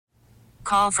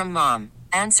call from mom.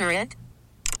 Answer it.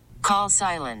 Call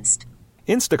silenced.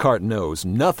 Instacart knows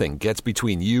nothing gets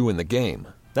between you and the game.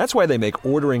 That's why they make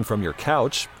ordering from your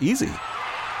couch easy.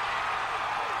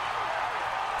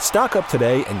 Stock up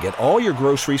today and get all your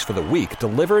groceries for the week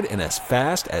delivered in as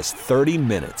fast as 30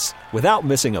 minutes without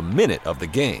missing a minute of the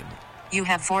game. You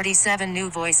have 47 new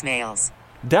voicemails.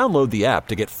 Download the app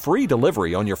to get free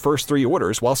delivery on your first 3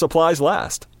 orders while supplies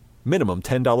last. Minimum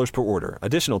 $10 per order.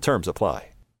 Additional terms apply.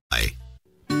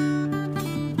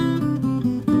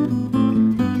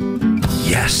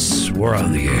 Yes, we're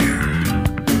on the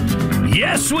air.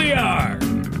 Yes, we are.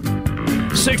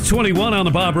 6:21 on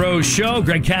the Bob Rose Show.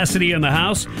 Greg Cassidy in the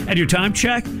house. And your time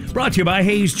check brought to you by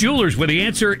Hayes Jewelers, where the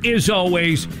answer is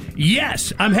always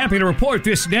yes. I'm happy to report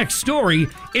this next story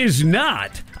is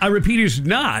not, I repeat, is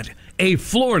not a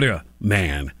Florida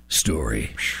man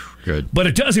story. Good. But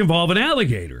it does involve an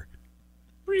alligator.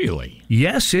 Really?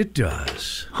 Yes, it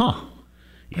does. Huh.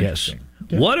 Yes.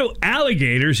 What do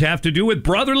alligators have to do with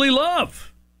brotherly love?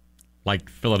 Like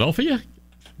Philadelphia?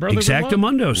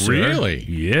 Exactamundo, sir. Really?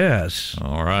 Yes.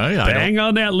 All right. Bang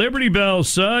on that Liberty Bell,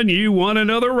 son. You won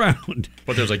another round.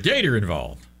 But there's a gator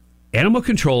involved. Animal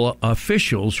control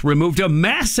officials removed a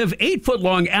massive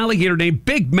 8-foot-long alligator named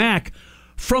Big Mac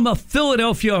from a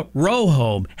Philadelphia row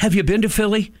home. Have you been to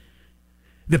Philly?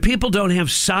 The people don't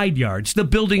have side yards. The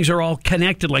buildings are all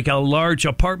connected like a large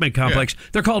apartment complex. Yeah.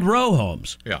 They're called row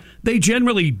homes. Yeah. They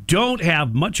generally don't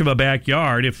have much of a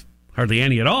backyard, if hardly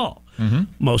any at all. Mm-hmm.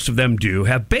 Most of them do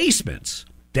have basements.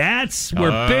 That's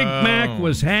where Big Mac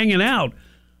was hanging out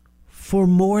for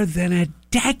more than a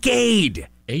decade.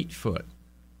 8 foot.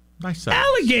 Nice size.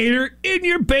 Alligator in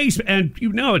your basement. And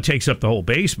you know it takes up the whole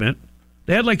basement.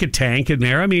 They had like a tank in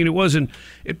there. I mean, it wasn't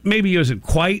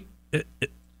quite...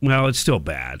 well, it's still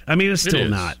bad. I mean, it's still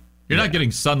not. You're not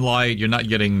getting sunlight. You're not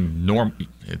getting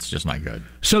It's just not good.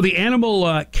 So the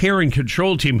animal care and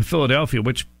control team in Philadelphia,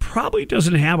 which probably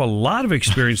doesn't have a lot of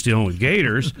experience dealing with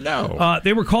gators,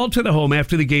 they were called to the home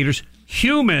after the gators'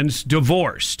 humans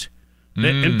divorced.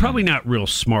 And probably not real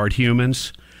smart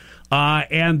humans.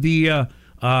 And the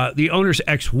owner's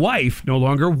ex-wife no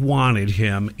longer wanted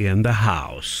him in the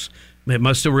house. It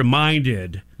must have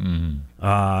reminded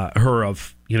her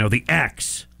of, the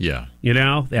ex. Yeah.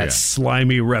 That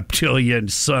slimy reptilian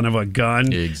son of a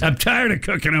gun. Exactly. I'm tired of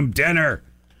cooking him dinner.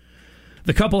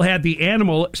 The couple had the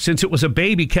animal since it was a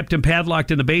baby, kept him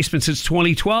padlocked in the basement since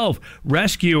 2012.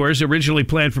 Rescuers originally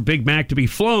planned for Big Mac to be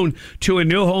flown to a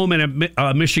new home in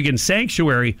a Michigan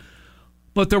sanctuary,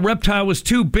 but the reptile was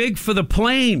too big for the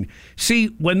plane. See,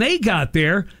 when they got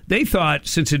there, they thought,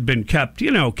 since it had been kept,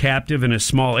 captive in a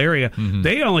small area,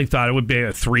 they only thought it would be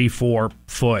a 3-4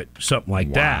 foot, something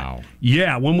like that.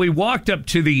 Yeah, when we walked up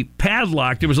to the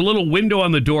padlock, there was a little window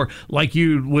on the door, like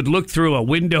you would look through a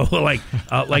window, like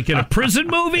in a prison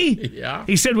movie. Yeah.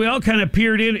 He said we all kind of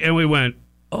peered in, and we went,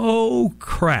 oh,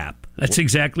 crap. That's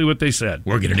exactly what they said.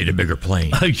 We're going to need a bigger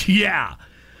plane. Yeah.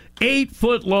 8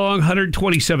 foot long,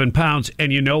 127 pounds.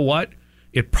 And you know what?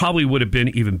 It probably would have been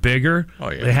even bigger.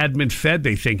 Oh, yeah. They hadn't been fed,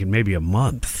 they think, in maybe a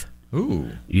month. Ooh.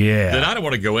 Yeah. Then I don't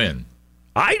want to go in.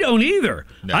 I don't either.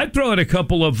 No. I'd throw in a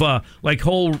couple of,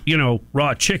 whole,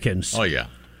 raw chickens. Oh, yeah.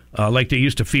 Like they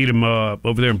used to feed them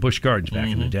over there in Busch Gardens back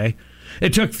in the day.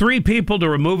 It took 3 people to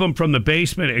remove them from the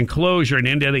basement enclosure and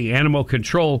into the animal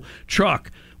control truck.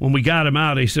 When we got him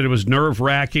out, they said it was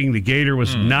nerve-wracking. The gator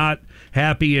was not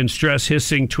happy and stress,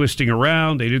 hissing, twisting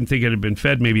around. They didn't think it had been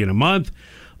fed maybe in a month.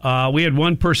 We had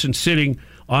one person sitting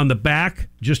on the back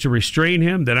just to restrain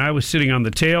him. Then I was sitting on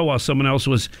the tail while someone else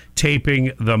was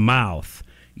taping the mouth.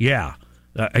 Yeah.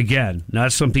 Again,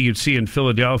 not something you'd see in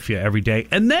Philadelphia every day.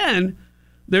 And then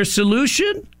their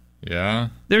solution? Yeah.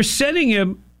 They're sending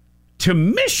him to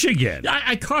Michigan.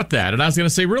 I caught that, and I was going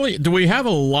to say, really, do we have a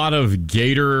lot of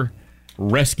gator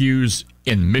rescues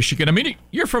in Michigan? I mean,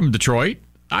 you're from Detroit.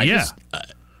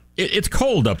 It's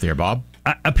cold up there, Bob.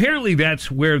 Apparently,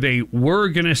 that's where they were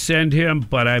going to send him,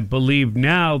 but I believe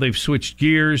now they've switched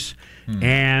gears,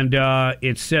 and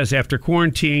it says after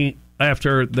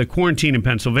the quarantine in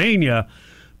Pennsylvania,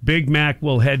 Big Mac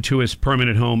will head to his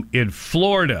permanent home in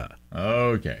Florida.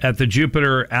 Okay. At the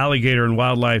Jupiter Alligator and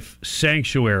Wildlife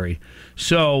Sanctuary.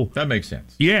 So that makes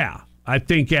sense. Yeah. I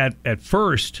think at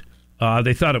first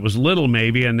they thought it was little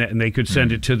maybe, and they could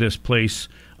send it to this place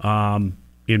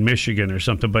in Michigan or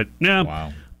something. But no.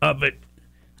 Wow. But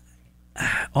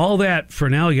all that for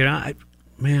an alligator, I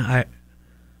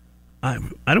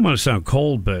don't want to sound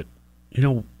cold, but,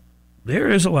 there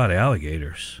is a lot of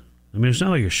alligators. I mean, it's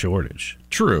not like a shortage.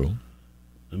 True.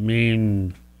 I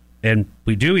mean... And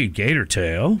we do eat gator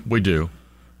tail. We do.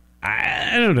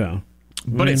 I don't know.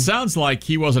 But it sounds like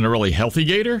he wasn't a really healthy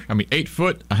gator. I mean, 8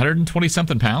 foot,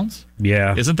 120-something pounds?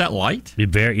 Yeah. Isn't that light?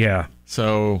 Yeah.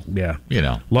 So, yeah.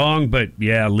 Long, but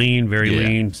lean, very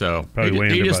lean. So,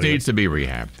 probably he just needs to be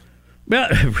rehabbed. Well,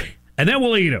 and then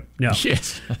we'll eat him. No.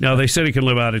 Yes. No, they said he can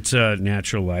live out its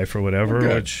natural life or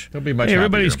whatever. Which They'll be much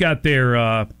everybody's happier. got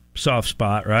their soft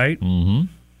spot, right? Mm-hmm.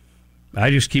 I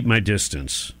just keep my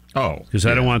distance. Oh. Because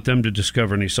I don't want them to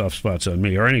discover any soft spots on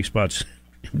me or any spots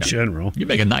in general. You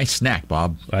make a nice snack,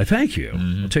 Bob. I thank you.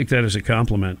 I'll take that as a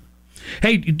compliment.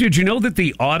 Hey, did you know that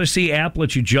the Odyssey app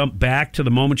lets you jump back to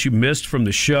the moments you missed from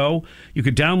the show? You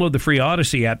could download the free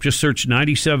Odyssey app, just search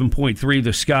 97.3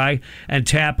 The Sky, and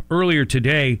tap earlier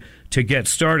today to get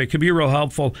started. It could be real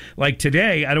helpful. Like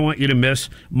today, I don't want you to miss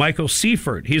Michael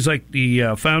Seifert. He's like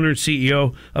the founder and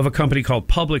CEO of a company called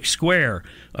Public Square,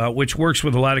 which works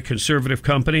with a lot of conservative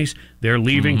companies. They're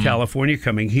leaving California,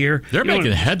 coming here. They're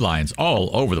making headlines all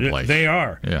over the place. They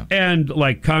are. Yeah. And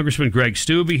like Congressman Greg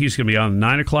Steube, he's going to be on the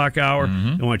 9 o'clock hour.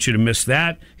 I don't want you to miss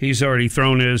that. He's already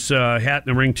thrown his hat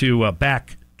in the ring to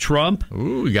back Trump.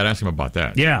 Ooh, you got to ask him about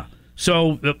that. Yeah.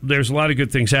 So there's a lot of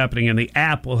good things happening, and the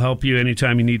app will help you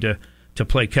anytime you need to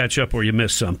play catch up or you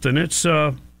miss something. It's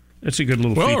a good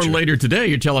little feature. Or later today,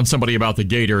 you're telling somebody about the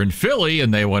gator in Philly,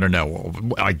 and they want to know,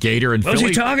 a gator in Philly? What's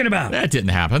he talking about? That didn't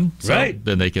happen. So right.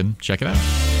 Then they can check it out.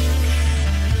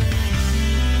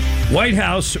 White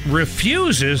House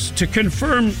refuses to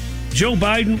confirm Joe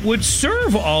Biden would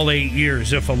serve all 8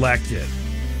 years if elected.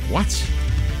 What?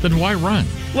 Then why run?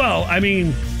 Well, I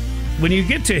mean, when you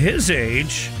get to his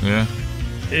age,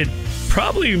 it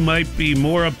probably might be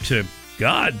more up to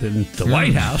God than the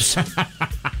White House.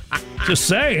 Just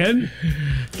saying.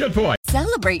 Good point.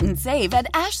 Celebrate and save at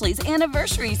Ashley's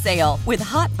Anniversary Sale. With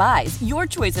Hot Buys, your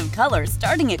choice of colors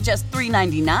starting at just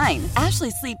 $3.99. Ashley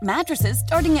Sleep mattresses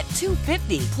starting at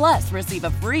 $2.50. Plus, receive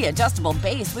a free adjustable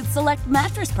base with select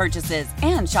mattress purchases.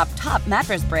 And shop top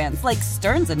mattress brands like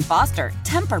Stearns & Foster,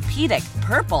 Tempur-Pedic,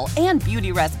 Purple, and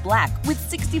Beautyrest Black with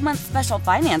 60-month special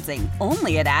financing.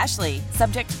 Only at Ashley.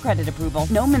 Subject to credit approval.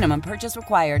 No minimum purchase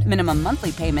required. Minimum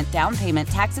monthly payment, down payment,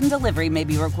 tax, and delivery may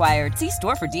be required. See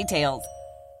store for details.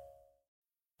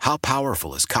 How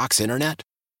powerful is Cox Internet?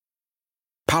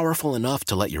 Powerful enough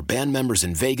to let your band members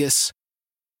in Vegas,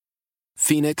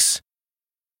 Phoenix,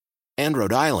 and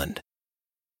Rhode Island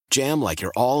jam like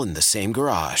you're all in the same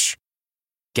garage.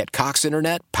 Get Cox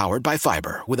Internet powered by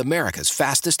fiber with America's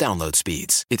fastest download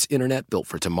speeds. It's internet built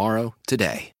for tomorrow,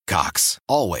 today. Cox,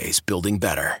 always building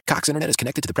better. Cox Internet is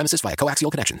connected to the premises via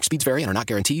coaxial connection. Speeds vary and are not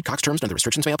guaranteed. Cox terms and other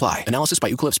restrictions may apply. Analysis by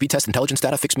Ookla of Speed Test Intelligence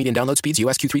Data. Fixed median download speeds.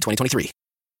 US Q3 2023.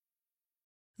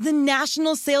 The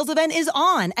national sales event is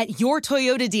on at your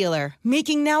Toyota dealer,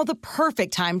 making now the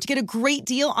perfect time to get a great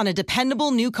deal on a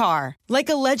dependable new car. Like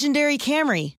a legendary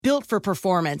Camry, built for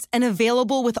performance and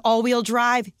available with all-wheel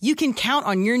drive, you can count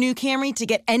on your new Camry to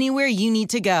get anywhere you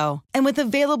need to go. And with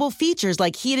available features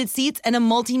like heated seats and a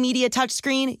multimedia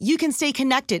touchscreen, you can stay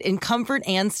connected in comfort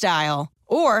and style.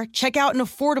 Or check out an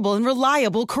affordable and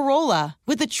reliable Corolla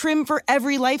with a trim for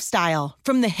every lifestyle.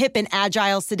 From the hip and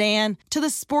agile sedan to the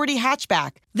sporty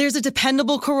hatchback, there's a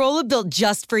dependable Corolla built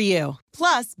just for you.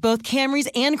 Plus, both Camrys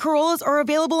and Corollas are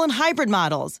available in hybrid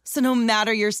models. So no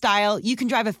matter your style, you can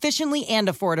drive efficiently and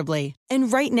affordably.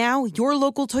 And right now, your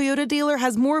local Toyota dealer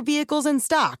has more vehicles in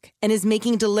stock and is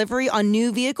making delivery on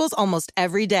new vehicles almost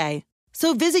every day.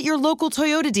 So visit your local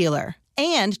Toyota dealer.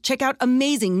 And check out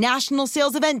amazing national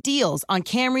sales event deals on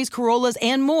Camrys, Corollas,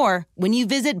 and more when you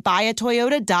visit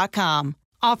buyatoyota.com.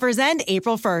 Offers end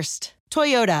April 1st.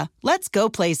 Toyota, let's go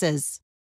places.